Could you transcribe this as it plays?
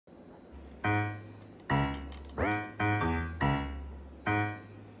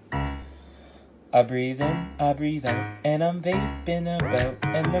I breathe in, I breathe out, and I'm vaping about,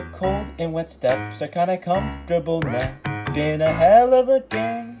 and the cold and wet steps are kinda comfortable now. Been a hell of a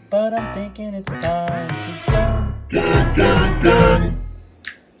gang, but I'm thinking it's time to go.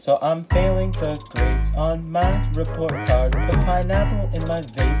 So I'm failing the grades on my report card, put pineapple in my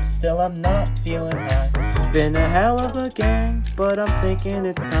vape, still I'm not feeling high. Been a hell of a gang, but I'm thinking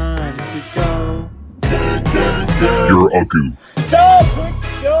it's time to go. You're a goof. So put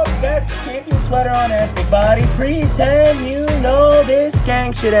your best champion sweater on, everybody. Pretend you know this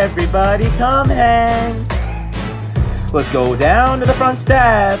gang shit, everybody. Come hang. Let's go down to the front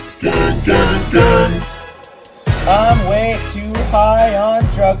steps. I'm way too high on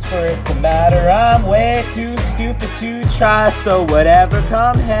drugs for it to matter. I'm way too stupid to try, so whatever,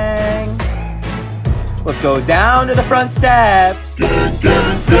 come hang. Let's go down to the front steps.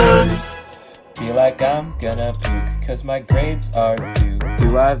 Feel like I'm gonna puke, cause my grades are due.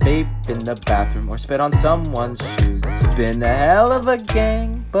 Do I vape in the bathroom or spit on someone's shoes? Been a hell of a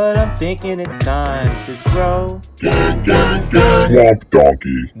gang, but I'm thinking it's time to grow. Swamp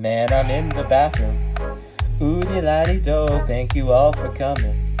donkey. Man, I'm in the bathroom. Oodie-la-dee-do, thank you all for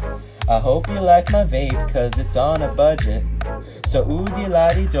coming. I hope you like my vape, cause it's on a budget. So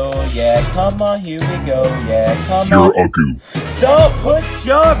oodie-la-dee-do, yeah, come on, here we go, yeah, come on. You're a goof. So put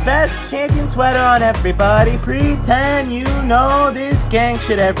your best champion sweater on, everybody. Pretend you know this gang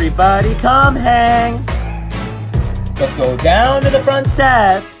shit, everybody. Come hang. Let's go down to the front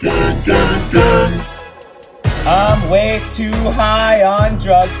steps. I'm way too high on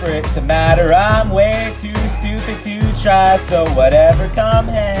drugs for it to matter. I'm way too stupid to try, so whatever, come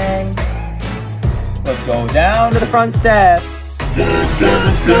hang. Let's go down to the front steps.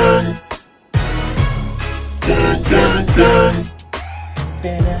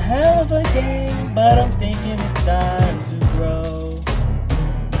 Been a hell of a game, but I'm thinking it's time to grow.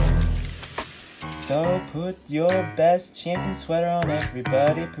 So put your best champion sweater on,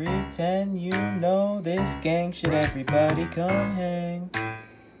 everybody. Pretend you know this gang shit, everybody. Come hang.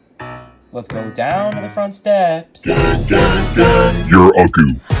 Let's go down to the front steps. You're a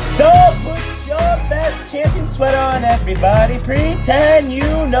goof. So put your best champion sweater on, everybody. Pretend you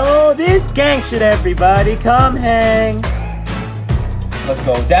know this gang shit, everybody. Come hang. Let's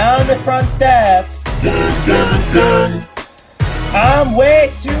go down the front steps. I'm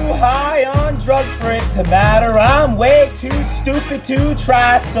way too high on drugs for it to matter. I'm way too stupid to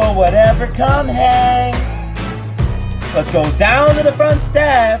try, so whatever, come hang. Let's go down to the front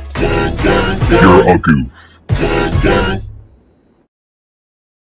steps. You're a goof.